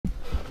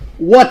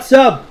What's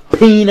up,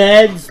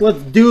 peanuts?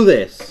 Let's do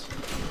this.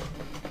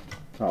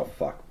 Oh,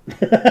 fuck.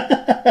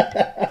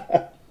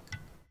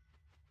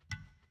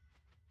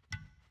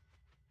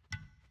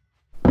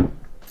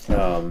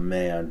 Oh,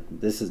 man.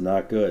 This is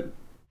not good.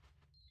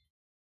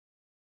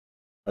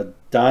 A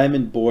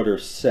diamond border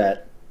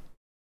set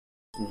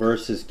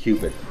versus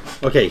Cupid.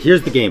 Okay,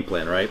 here's the game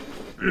plan, right?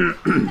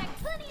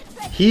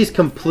 He's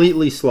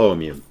completely slow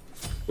immune,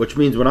 which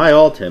means when I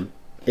ult him,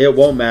 it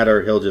won't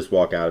matter. He'll just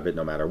walk out of it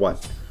no matter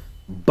what.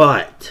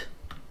 But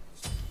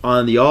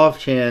on the off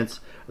chance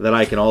that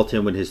I can ult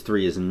him when his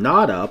 3 is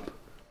not up,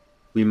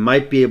 we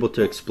might be able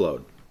to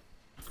explode.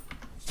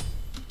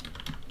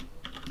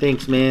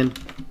 Thanks, man.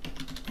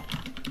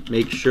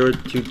 Make sure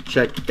to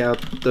check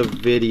out the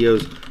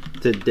videos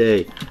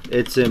today.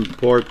 It's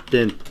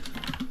important.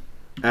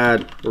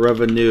 Add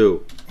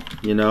revenue,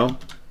 you know?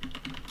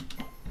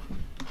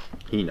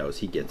 He knows.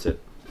 He gets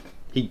it.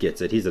 He gets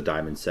it. He's a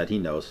diamond set. He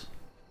knows.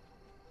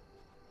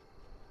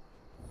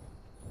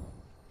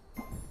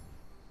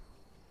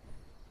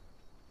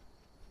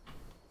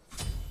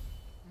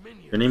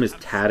 Your name is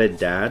Tatted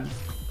Dad?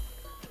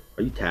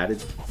 Are you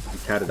tatted? You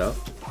tatted up?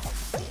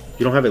 If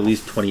you don't have at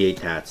least 28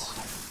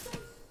 tats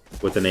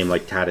with a name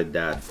like Tatted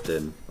Dad,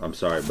 then I'm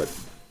sorry, but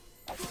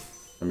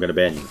I'm gonna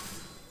ban you.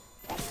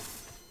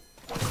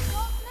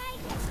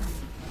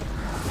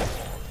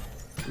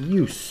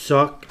 You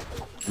suck,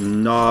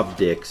 knob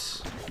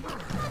dicks.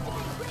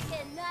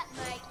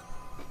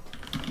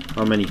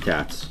 How many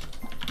tats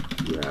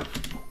do you have?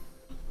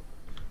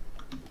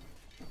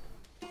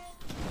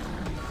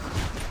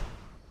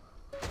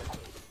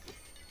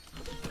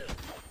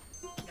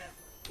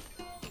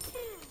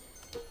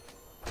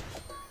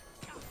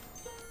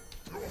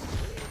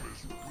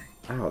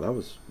 Wow, that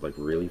was like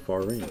really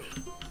far range.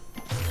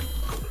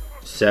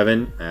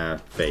 7?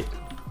 Fake.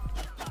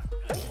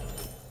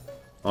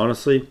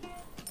 Honestly,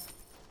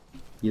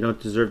 you don't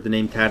deserve the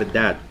name Tatted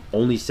Dad.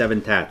 Only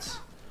 7 tats.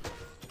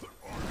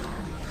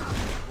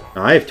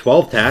 Now, I have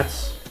 12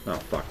 tats. Oh,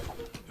 fuck.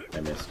 I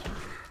missed.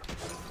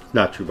 It's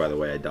not true, by the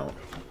way. I don't.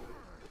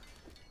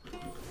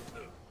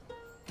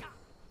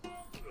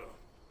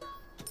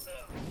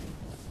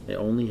 I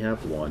only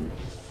have 1.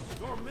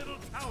 Your middle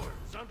tower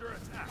is under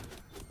attack.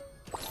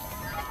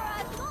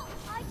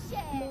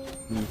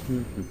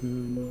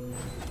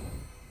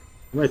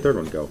 Where'd my 3rd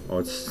one go? Oh,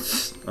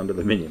 it's under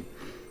the minion.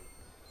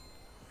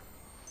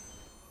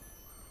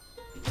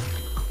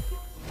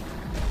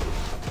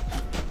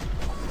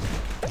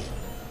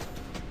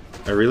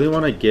 I really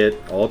want to get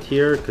ult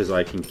here because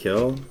I can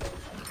kill.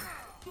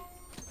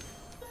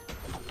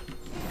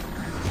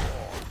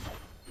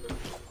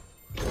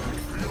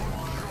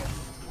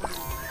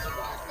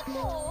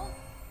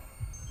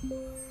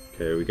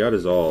 Okay, we got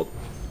his ult.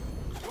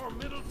 Your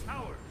middle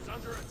tower is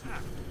under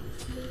attack.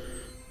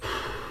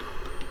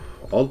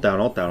 Ult down,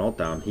 ult down, ult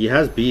down. He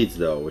has beads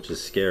though, which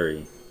is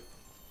scary.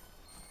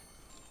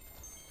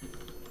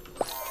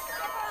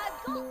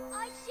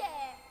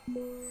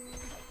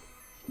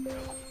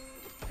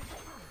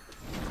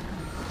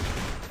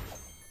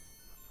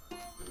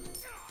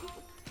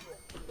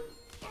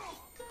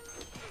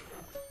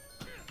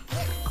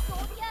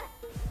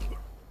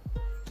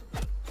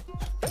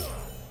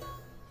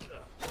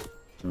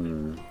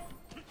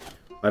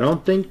 I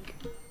don't think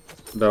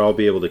that I'll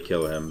be able to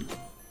kill him.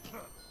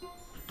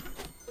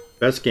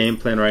 Best game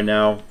plan right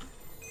now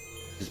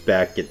is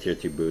back, get tier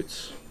 2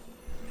 boots.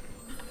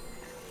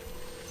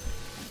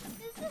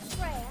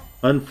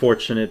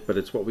 Unfortunate, but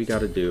it's what we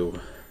gotta do.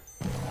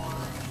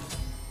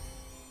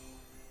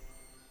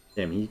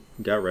 Damn, he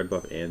got red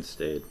buff and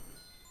stayed.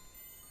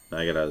 Now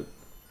I gotta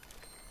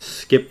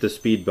skip the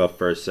speed buff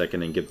for a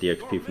second and get the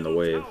XP from the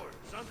wave.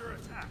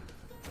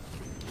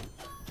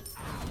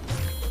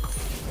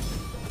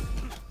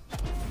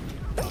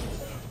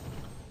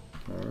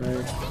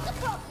 Alright.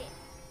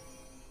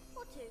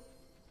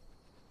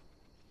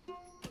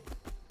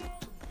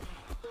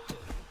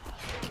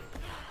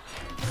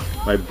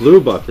 My blue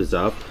buff is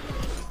up.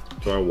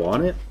 Do I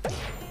want it? I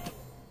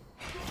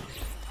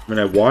mean,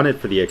 I want it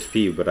for the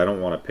XP, but I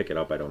don't want to pick it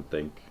up, I don't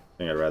think. I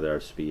think I'd rather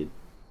have speed.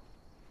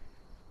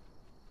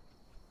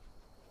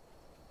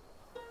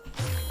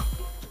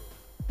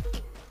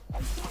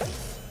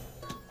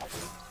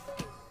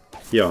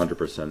 Yeah,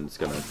 100% it's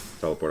gonna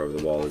teleport over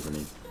the wall, isn't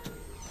he?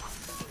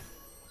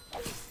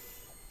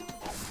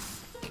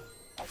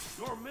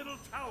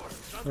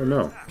 Oh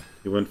no,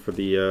 he went for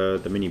the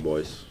mini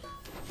boys.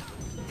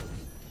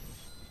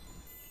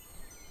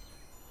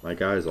 My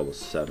guy's level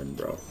 7,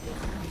 bro.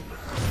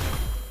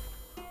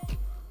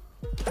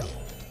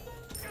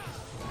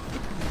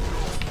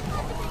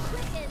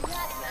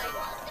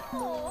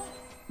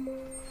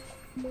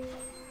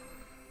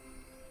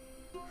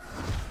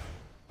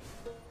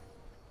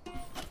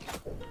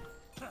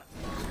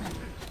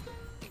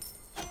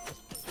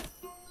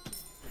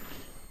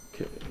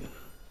 Okay.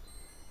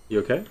 You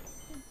okay?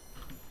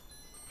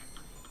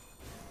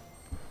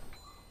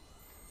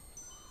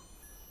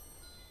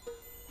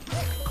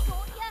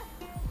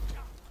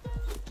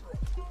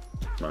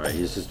 Alright,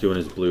 he's just doing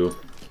his blue.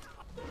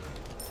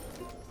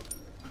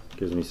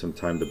 Gives me some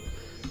time to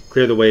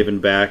clear the wave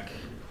and back.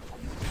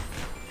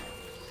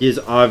 He is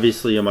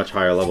obviously a much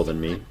higher level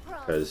than me,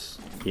 because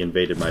he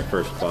invaded my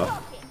first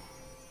buff.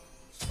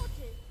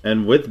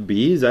 And with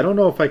bees, I don't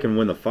know if I can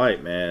win the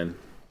fight, man.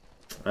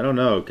 I don't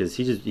know, because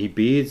he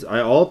beads.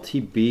 I ult, he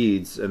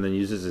beads, and then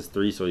uses his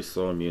 3 so he's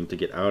slow immune to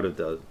get out of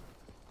the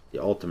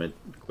ultimate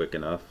quick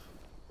enough.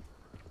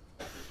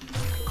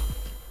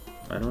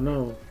 I don't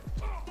know.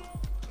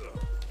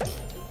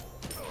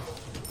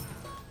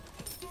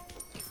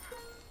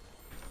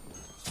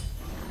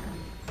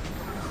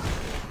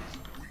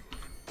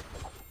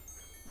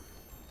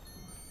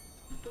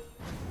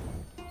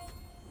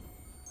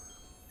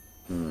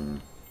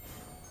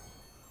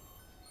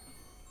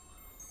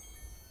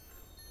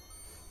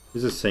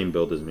 He's the same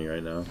build as me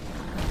right now.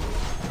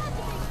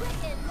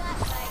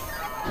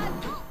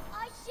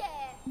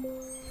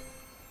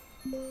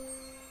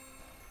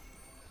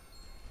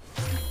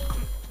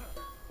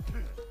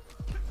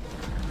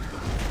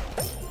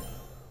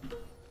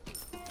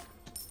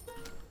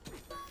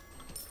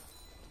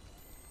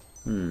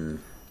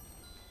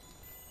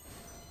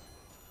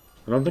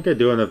 I don't think I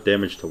do enough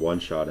damage to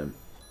one-shot him.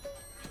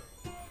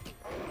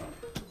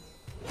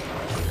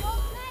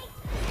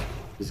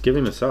 He's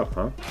giving this up,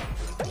 huh?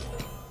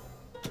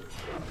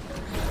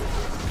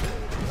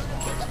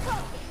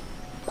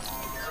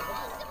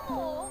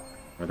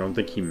 I don't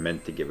think he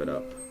meant to give it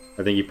up.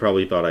 I think he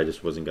probably thought I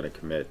just wasn't going to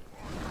commit.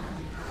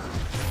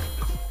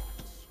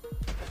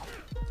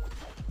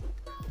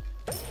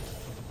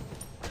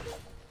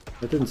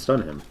 That didn't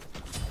stun him.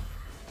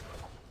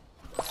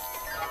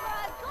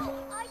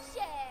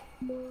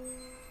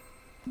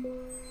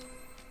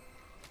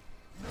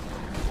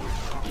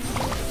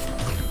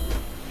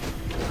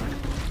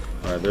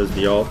 Alright, there's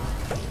the ult.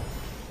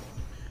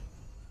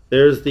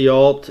 There's the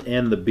ult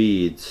and the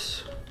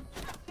beads.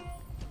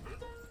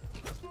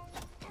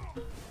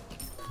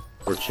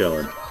 We're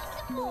chilling.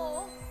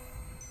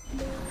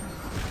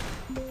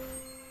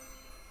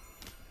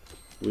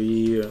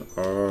 We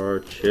are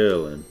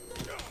chilling.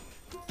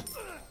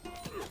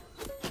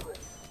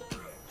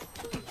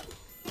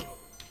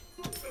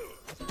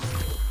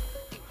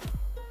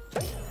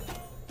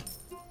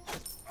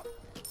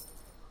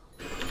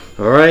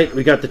 Alright,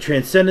 we got the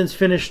Transcendence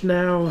finished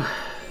now.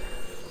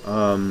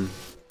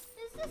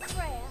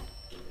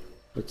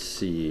 Let's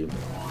see.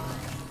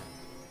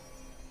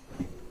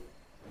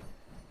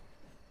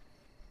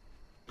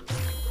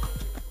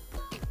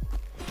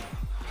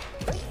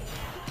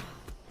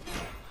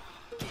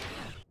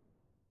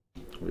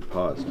 We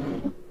paused.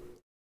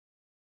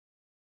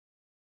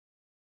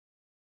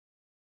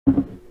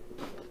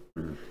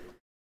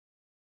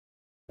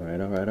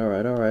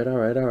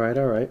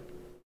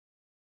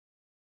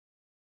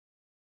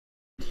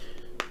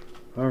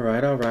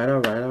 Alright.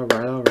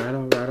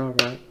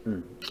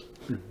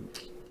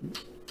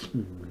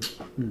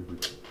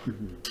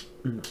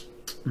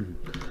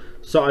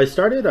 So I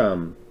started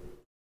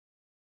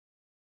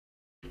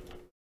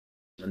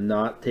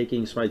not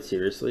taking Smite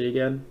seriously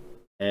again,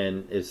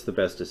 and it's the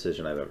best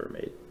decision I've ever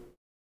made.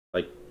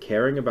 Like,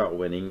 caring about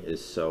winning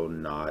is so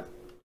not...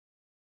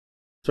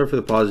 Sorry for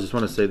the pause, I just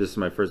want to say this is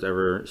my first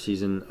ever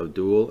season of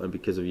Duel, and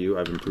because of you,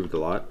 I've improved a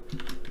lot.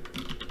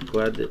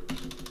 Glad that...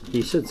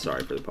 He said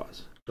sorry for the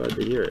pause. Glad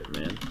to hear it,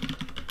 man.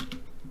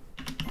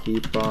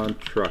 Keep on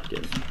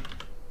trucking.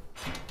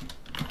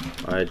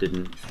 I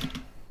didn't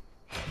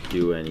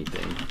do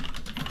anything.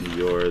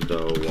 You're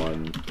the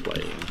one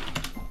playing.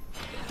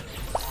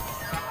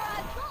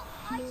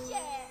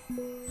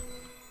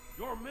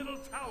 Your middle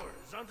tower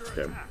is under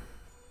attack.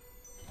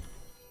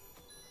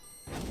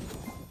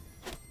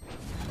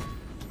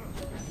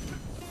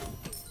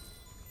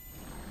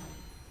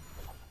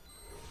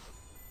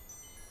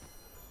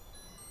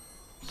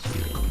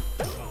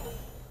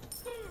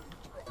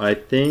 I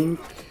think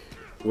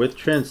with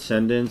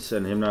Transcendence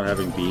and him not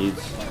having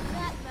beads,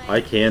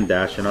 I can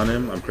dash in on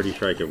him. I'm pretty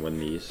sure I can win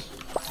these.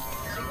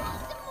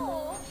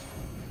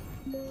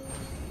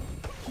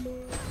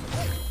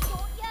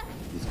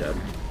 He's dead.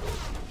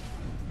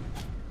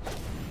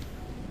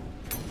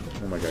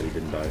 Oh my god, he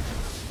didn't die.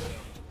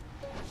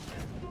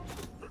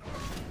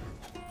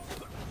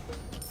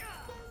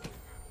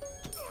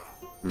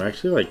 I'm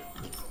actually like...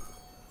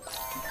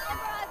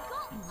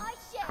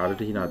 How did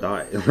he not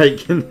die?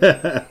 Like...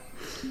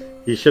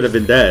 He should have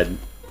been dead.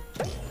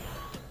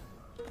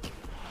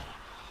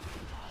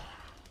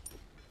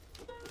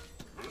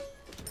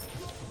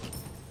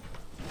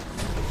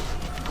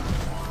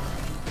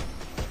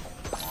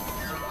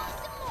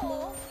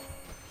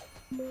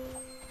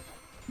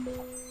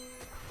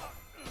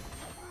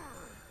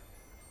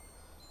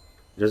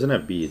 He doesn't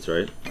have beads,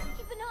 right? Keep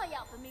an eye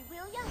out for me,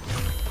 will ya?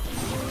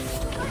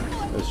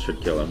 This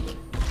should kill him.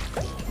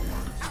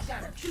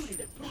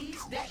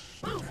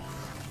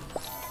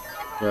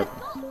 Yep.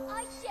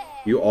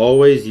 You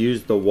always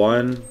use the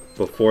one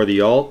before the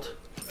ult,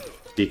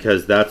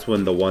 because that's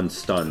when the one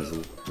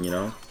stuns, you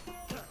know?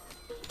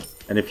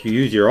 And if you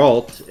use your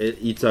ult, it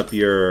eats up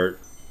your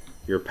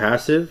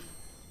passive.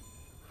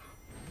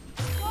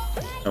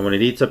 And when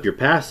it eats up your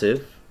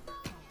passive,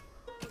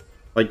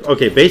 Like,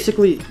 okay,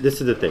 basically,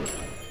 this is the thing.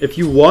 If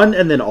you 1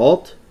 and then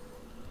ult,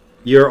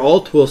 your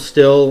ult will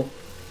still,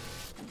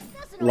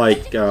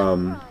 like,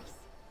 I'm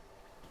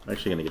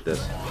actually gonna get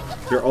this.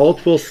 Your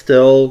ult will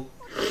still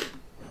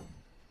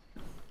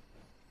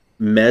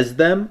mez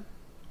them,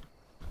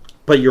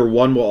 but your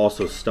 1 will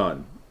also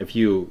stun if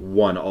you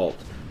 1 ult.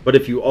 But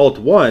if you ult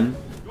 1,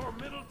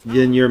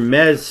 then your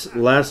mez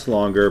lasts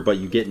longer, but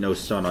you get no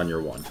stun on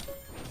your 1.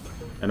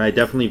 And I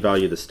definitely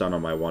value the stun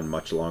on my 1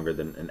 much longer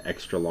than an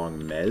extra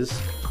long mez,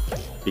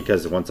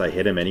 because once I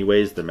hit him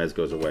anyways, the mez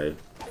goes away.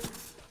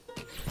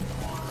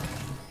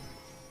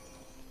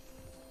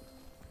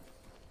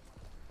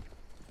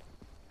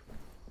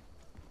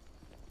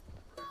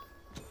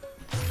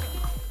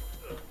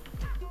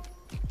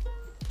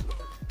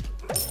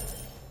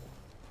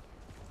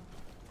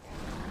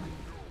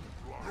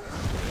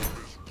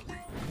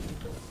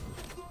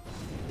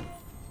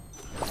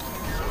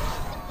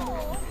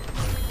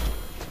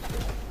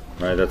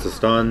 Alright, that's a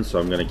stun, so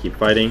I'm gonna keep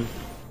fighting.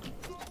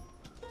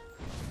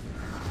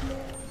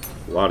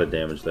 A lot of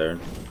damage there.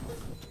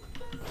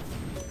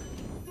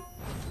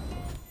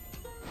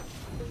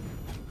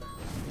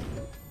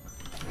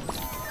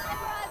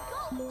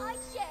 I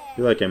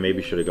feel like I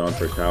maybe should have gone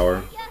for a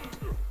tower.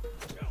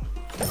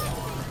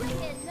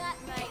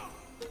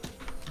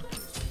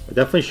 I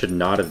definitely should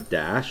not have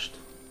dashed,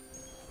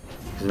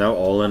 because now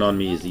all in on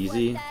me is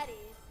easy.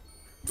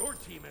 Your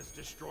team has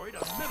destroyed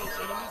a middle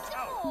enemy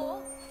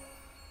tower.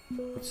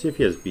 Let's see if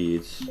he has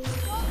beads.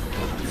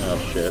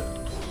 Oh shit.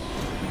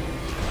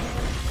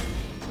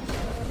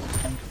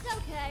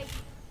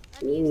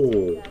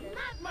 Ooh.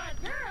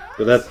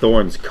 So that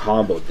Thorns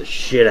comboed the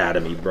shit out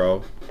of me,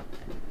 bro.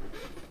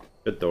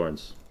 Good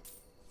Thorns.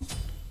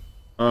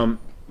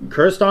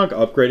 Curstonk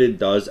upgraded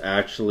does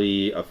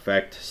actually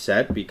affect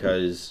Set,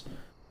 because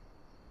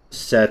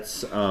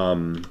Set's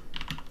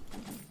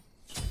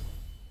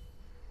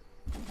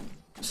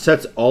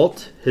Set's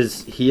ult,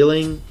 his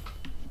healing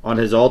on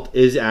his ult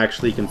is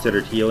actually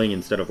considered healing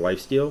instead of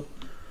lifesteal,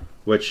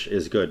 which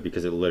is good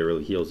because it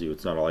literally heals you.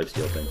 It's not a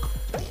lifesteal thing,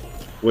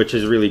 which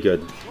is really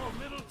good.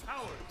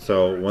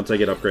 So once I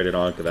get upgraded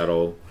on,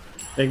 that'll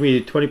make me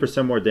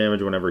 20% more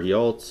damage whenever he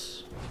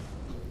ults,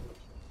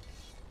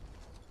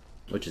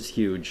 which is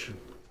huge.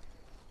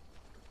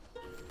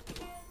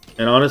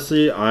 And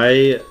honestly,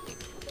 I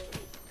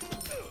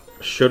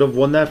should have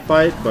won that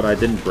fight, but I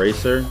didn't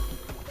brace her.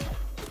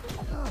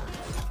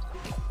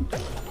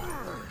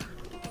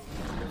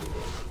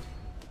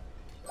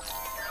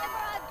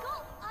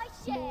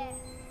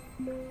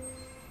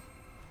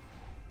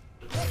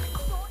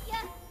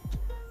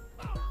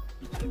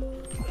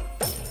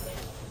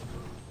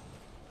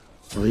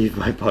 Leave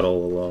my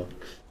puddle alone.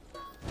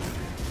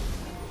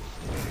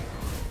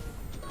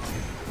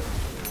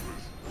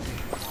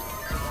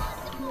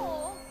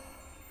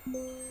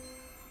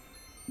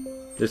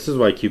 This is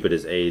why Cupid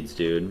is AIDS,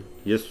 dude.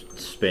 He just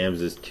spams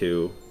his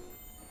 2.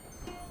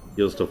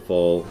 Heals to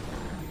full.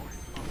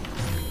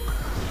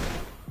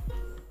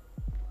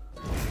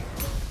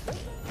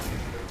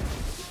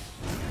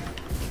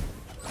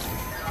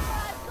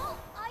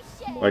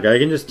 Like, I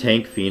can just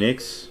tank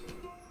Phoenix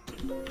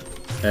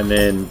and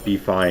then be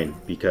fine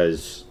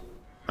because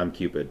I'm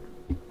Cupid.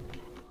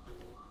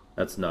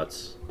 That's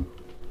nuts.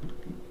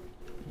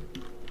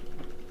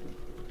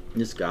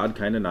 This god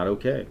kinda not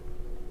okay.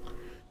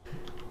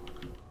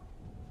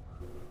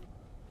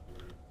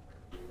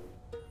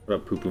 What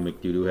up, Poo-Poo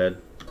McDoodoo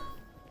head?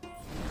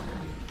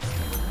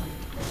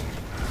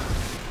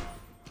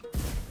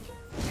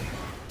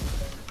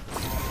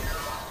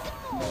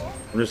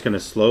 I'm just gonna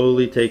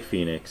slowly take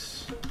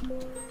Phoenix.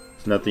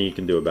 There's nothing you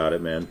can do about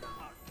it, man.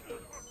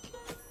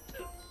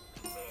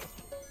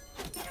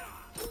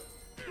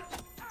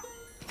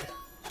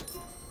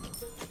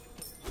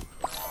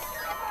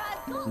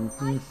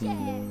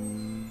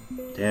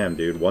 Damn,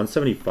 dude.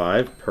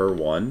 175 per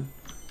 1?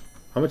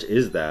 How much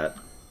is that?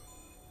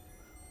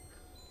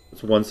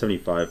 It's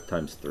 175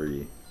 times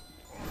 3.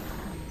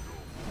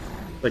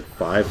 It's like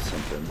 5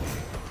 something.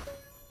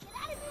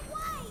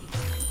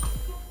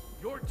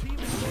 Your team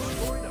has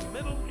destroyed a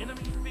middle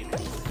enemy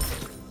Phoenix.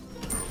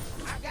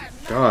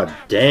 God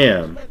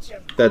damn.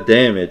 That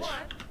damage.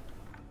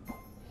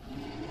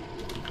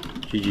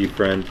 GG,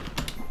 friend.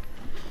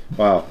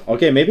 Wow.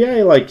 Okay, maybe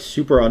I like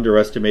super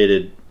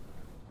underestimated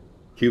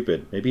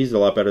Cupid. Maybe he's a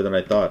lot better than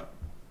I thought.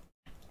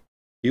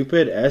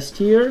 Cupid S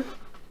tier?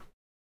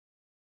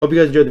 Hope you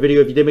guys enjoyed the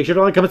video. If you did, make sure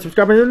to like, comment,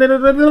 subscribe, and